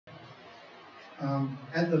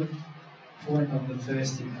At the point of the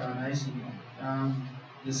first incarnation,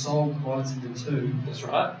 the soul divides into two. That's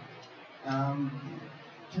right.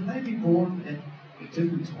 Can they be born at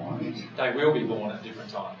different times? They will be born at different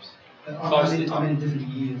times. I mean in different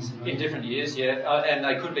years. In different years, yeah. And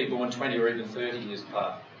they could be born 20 or even 30 years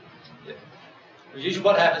apart. Yeah. Usually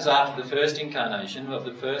what happens after the first incarnation of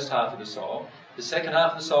the first half of the soul, the second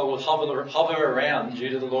half of the soul will hover around due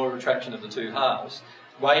to the law of attraction of the two halves,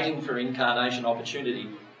 waiting for incarnation opportunity,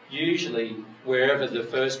 usually wherever the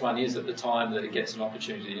first one is at the time that it gets an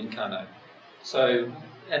opportunity to incarnate. So,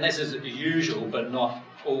 and this is usual but not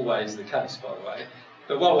always the case, by the way.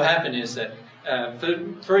 But what will happen is that,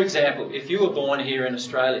 for example, if you were born here in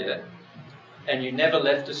Australia and you never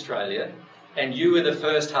left Australia and you were the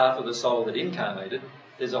first half of the soul that incarnated,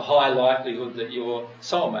 there's a high likelihood that your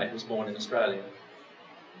soulmate was born in Australia.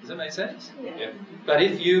 Does that make sense? Yeah. But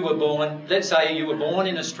if you were born, let's say you were born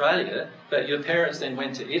in Australia, but your parents then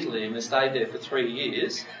went to Italy and stayed there for 3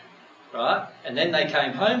 years, right? And then they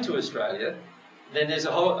came home to Australia, then there's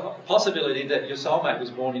a whole possibility that your soulmate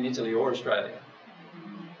was born in Italy or Australia.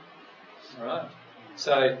 All right?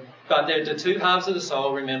 So, but the two halves of the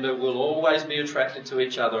soul, remember, will always be attracted to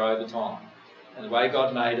each other over time. And the way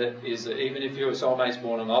God made it is that even if your soulmate's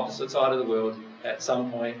born on the opposite side of the world, at some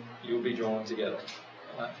point you'll be drawn together.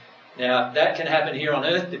 Right? Now, that can happen here on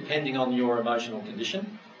earth depending on your emotional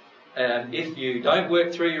condition. If you don't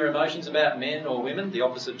work through your emotions about men or women, the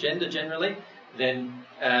opposite gender generally, then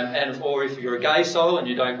or if you're a gay soul and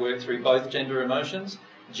you don't work through both gender emotions,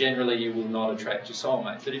 generally you will not attract your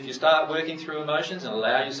soulmate. But if you start working through emotions and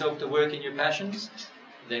allow yourself to work in your passions,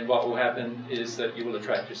 then what will happen is that you will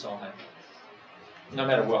attract your soulmate, no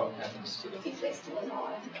matter what happens to them. If they're still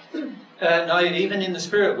alive. No, even in the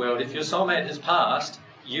spirit world, if your soulmate has passed,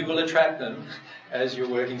 you will attract them as you're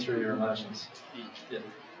working through your emotions. Yeah.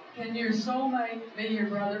 Can your soulmate be your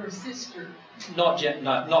brother or sister? Not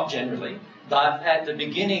generally, but at the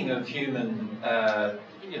beginning of human,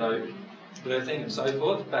 birthing and so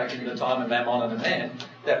forth, back in the time of Mammon and a man,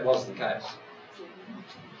 that was the case.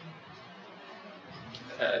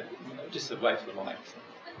 Just wait for the mic.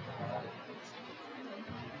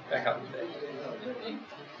 Back up with that.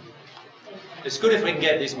 It's good if we can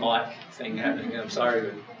get this mic thing happening. I'm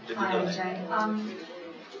sorry. Hi, AJ.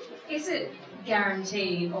 Is it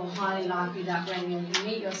guaranteed or highly likely that when you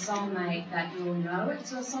meet your soulmate that you'll know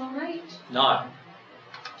it's your soulmate? No.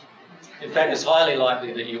 In fact, it's highly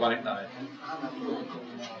likely that you won't know.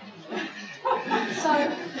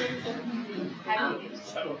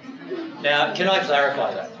 So, now, can I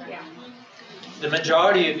clarify that? Yeah. The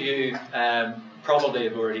majority of you probably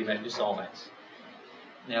have already met your soulmates.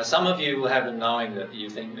 Now, some of you will have a knowing that you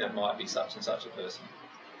think that might be such and such a person,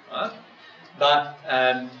 right? But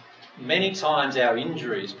many times our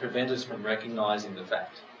injuries prevent us from recognising the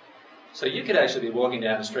fact. So you could actually be walking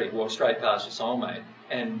down the street, walk straight past your soulmate,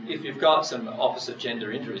 and if you've got some opposite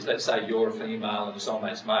gender injuries, let's say you're a female and the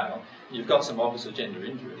soulmate's male, you've got some opposite gender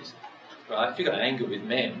injuries, right? If you've got anger with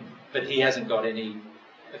men, but he hasn't got any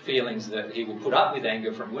feelings that he will put up with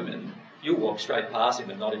anger from women, you'll walk straight past him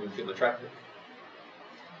and not even feel attracted.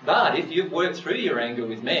 But if you've worked through your anger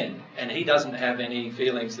with men and he doesn't have any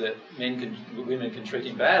feelings that women can treat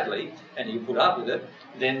him badly and you put up with it,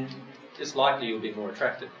 then it's likely you'll be more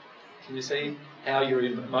attracted. Can you see how your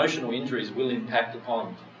emotional injuries will impact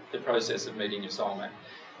upon the process of meeting your soulmate?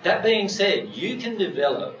 That being said, you can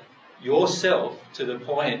develop yourself to the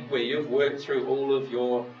point where you've worked through all of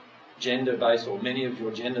your gender-based or many of your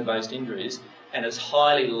gender-based injuries, and it's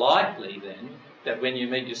highly likely then that when you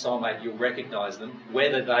meet your soulmate, you'll recognise them,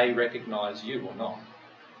 whether they recognise you or not.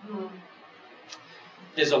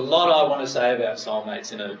 There's a lot I want to say about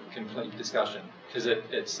soulmates in a complete discussion, because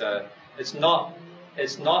it's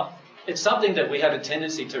something that we have a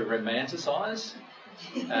tendency to romanticize,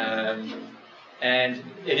 and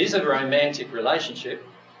it is a romantic relationship,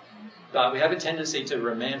 but we have a tendency to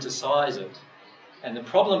romanticize it. And the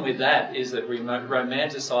problem with that is that we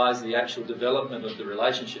romanticize the actual development of the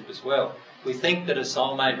relationship as well. We think that a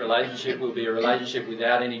soulmate relationship will be a relationship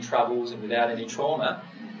without any troubles and without any trauma,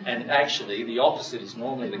 and actually the opposite is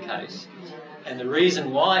normally the case. And the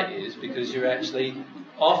reason why is because you actually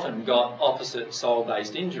often got opposite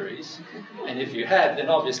soul-based injuries, and if you have, then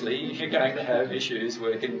obviously you're going to have issues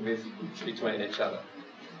working between each other.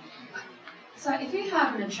 So if you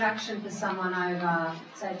have an attraction for someone over,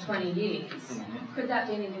 say, 20 years, could that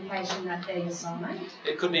be an indication that they're your soulmate?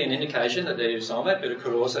 It could be an indication that they're your soulmate, but it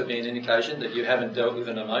could also be an indication that you haven't dealt with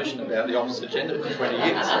an emotion about the opposite gender for 20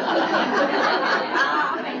 years.